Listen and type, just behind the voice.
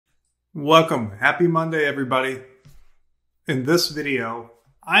Welcome. Happy Monday, everybody. In this video,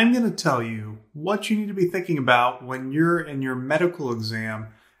 I'm going to tell you what you need to be thinking about when you're in your medical exam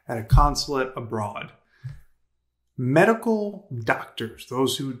at a consulate abroad. Medical doctors,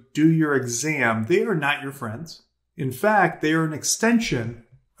 those who do your exam, they are not your friends. In fact, they are an extension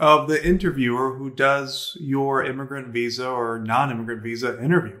of the interviewer who does your immigrant visa or non-immigrant visa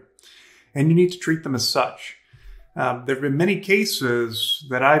interview. And you need to treat them as such. There have been many cases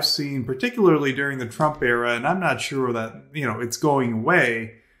that I've seen, particularly during the Trump era, and I'm not sure that, it's going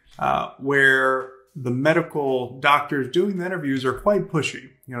away, where the medical doctors doing the interviews are quite pushy.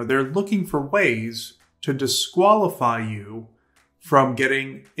 They're looking for ways to disqualify you from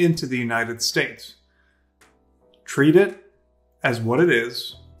getting into the United States. Treat it as what it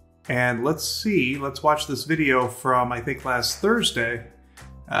is. And let's watch this video from, I think, last Thursday.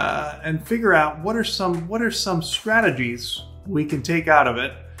 And figure out what are some strategies we can take out of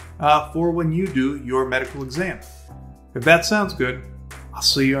it for when you do your medical exam. If that sounds good, I'll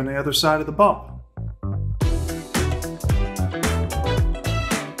see you on the other side of the bump.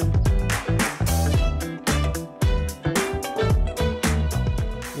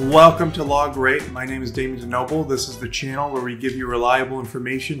 Welcome to Law Great. My name is Damjan Denoble. This is the channel where we give you reliable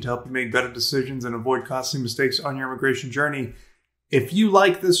information to help you make better decisions and avoid costly mistakes on your immigration journey. If you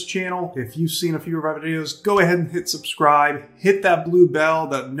like this channel, if you've seen a few of our videos, go ahead and hit subscribe. Hit that blue bell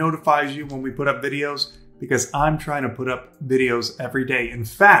that notifies you when we put up videos, because I'm trying to put up videos every day. In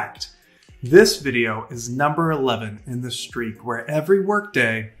fact, this video is number 11 in the streak where every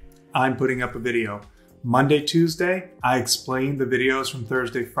workday I'm putting up a video. Monday, Tuesday, I explain the videos from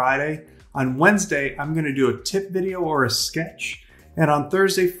Thursday, Friday. On Wednesday, I'm going to do a tip video or a sketch. And on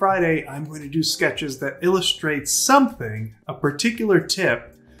Thursday, Friday, I'm going to do sketches that illustrate something, a particular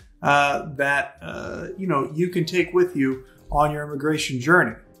tip that you can take with you on your immigration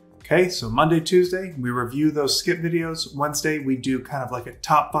journey. Okay, so Monday, Tuesday, we review those skit videos. Wednesday, we do kind of like a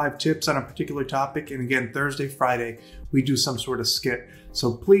top 5 tips on a particular topic. And again, Thursday, Friday, we do some sort of skit.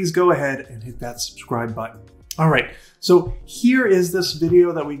 So please go ahead and hit that subscribe button. All right, so here is this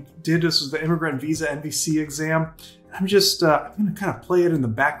video that we did. This is the immigrant visa NVC exam. I'm going to kind of play it in the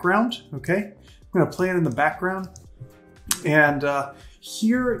background, okay? I'm going to play it in the background. And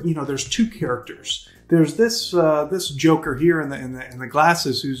here, there's two characters. There's this this joker here in the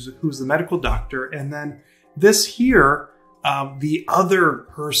glasses who's the medical doctor, and then this here, the other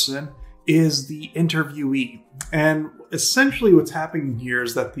person is the interviewee. And essentially what's happening here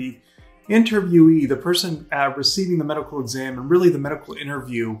is that the interviewee, the person receiving the medical exam and really the medical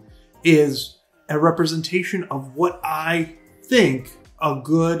interview, is a representation of what I think a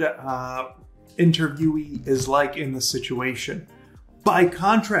good interviewee is like in the situation. By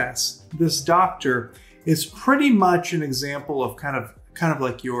contrast, this doctor is pretty much an example of kind of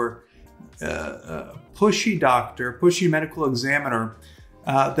like your pushy doctor, pushy medical examiner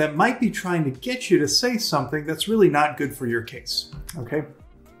that might be trying to get you to say something that's really not good for your case. Okay.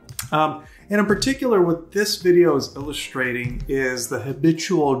 And in particular, what this video is illustrating is the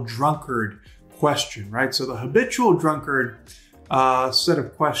habitual drunkard question, right? So the habitual drunkard set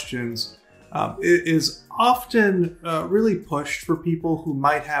of questions is often really pushed for people who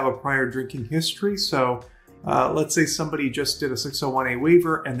might have a prior drinking history. So let's say somebody just did a 601A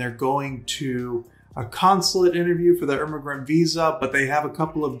waiver and they're going to a consulate interview for their immigrant visa, but they have a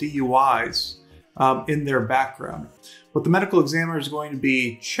couple of DUIs in their background. What the medical examiner is going to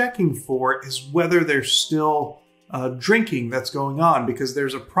be checking for is whether there's still drinking that's going on, because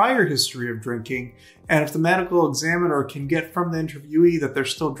there's a prior history of drinking. And if the medical examiner can get from the interviewee that they're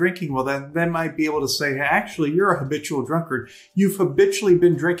still drinking, well, then they might be able to say, hey, actually, you're a habitual drunkard. You've habitually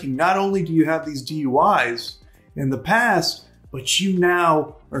been drinking. Not only do you have these DUIs in the past, but you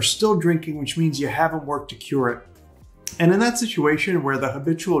now are still drinking, which means you haven't worked to cure it. And in that situation where the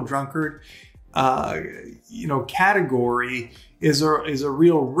habitual drunkard category is a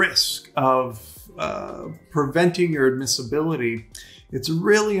real risk of preventing your admissibility, it's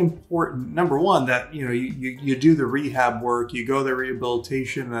really important, number one, that you do the rehab work, you go the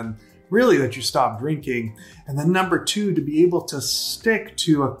rehabilitation, and really that you stop drinking. And then number two, to be able to stick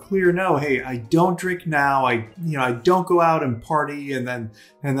to a clear no, hey, I don't drink now, I don't go out and party and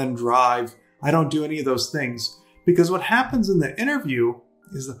then drive. I don't do any of those things. Because what happens in the interview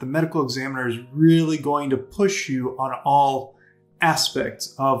is that the medical examiner is really going to push you on all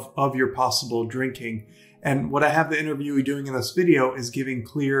aspects of your possible drinking. And what I have the interviewee doing in this video is giving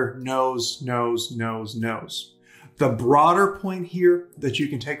clear no's, no's, no's, no's. The broader point here that you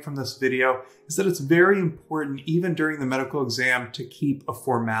can take from this video is that it's very important, even during the medical exam, to keep a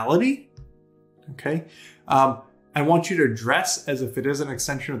formality. Okay. I want you to dress as if it is an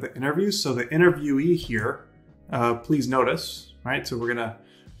extension of the interview. So the interviewee here, please notice, right? So we're gonna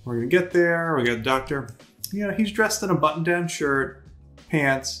get there. We got the doctor. You know, he's dressed in a button-down shirt,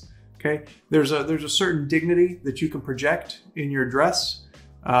 pants. Okay, there's a certain dignity that you can project in your dress.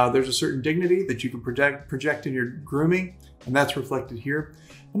 There's a certain dignity that you can project in your grooming, and that's reflected here.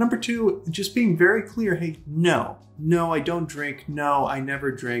 And number two, just being very clear. Hey, no, I don't drink. No, I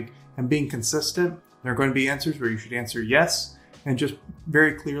never drink. And being consistent. There are going to be answers where you should answer yes, and just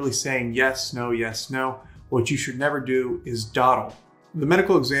very clearly saying yes, no, yes, no. What you should never do is dawdle. The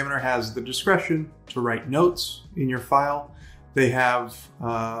medical examiner has the discretion to write notes in your file. They have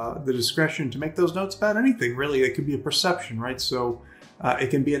the discretion to make those notes about anything, really. It could be a perception, right? So it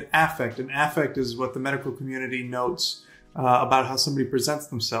can be an affect. An affect is what the medical community notes about how somebody presents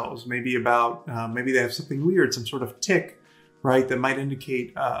themselves. Maybe they have something weird, some sort of tic, right, that might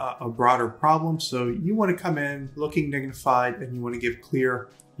indicate a broader problem. So you want to come in looking dignified, and you want to give clear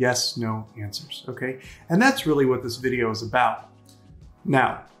yes, no answers, okay? And that's really what this video is about.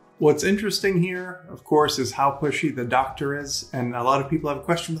 Now, what's interesting here, of course, is how pushy the doctor is. And a lot of people have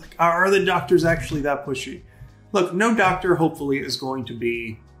questions like, are the doctors actually that pushy? Look, no doctor, hopefully, is going to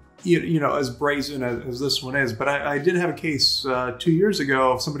be you know, as brazen as this one is. But I did have a case 2 years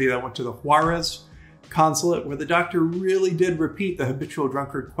ago of somebody that went to the Juarez consulate where the doctor really did repeat the habitual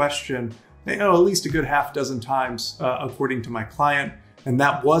drunkard question, you know, at least a good half dozen times, according to my client. And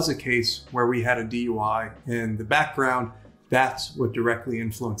that was a case where we had a DUI in the background. That's what directly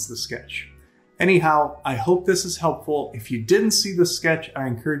influenced the sketch. Anyhow, I hope this is helpful. If you didn't see the sketch, I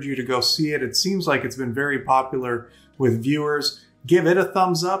encourage you to go see it. It seems like it's been very popular with viewers. Give it a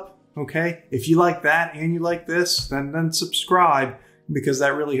thumbs up, okay? If you like that and you like this, then subscribe, because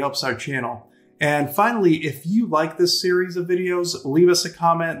that really helps our channel. And finally, if you like this series of videos, leave us a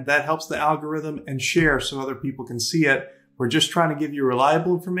comment. That helps the algorithm, and share so other people can see it. We're just trying to give you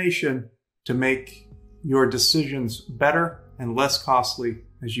reliable information to make your decisions better and less costly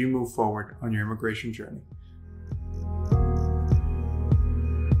as you move forward on your immigration journey.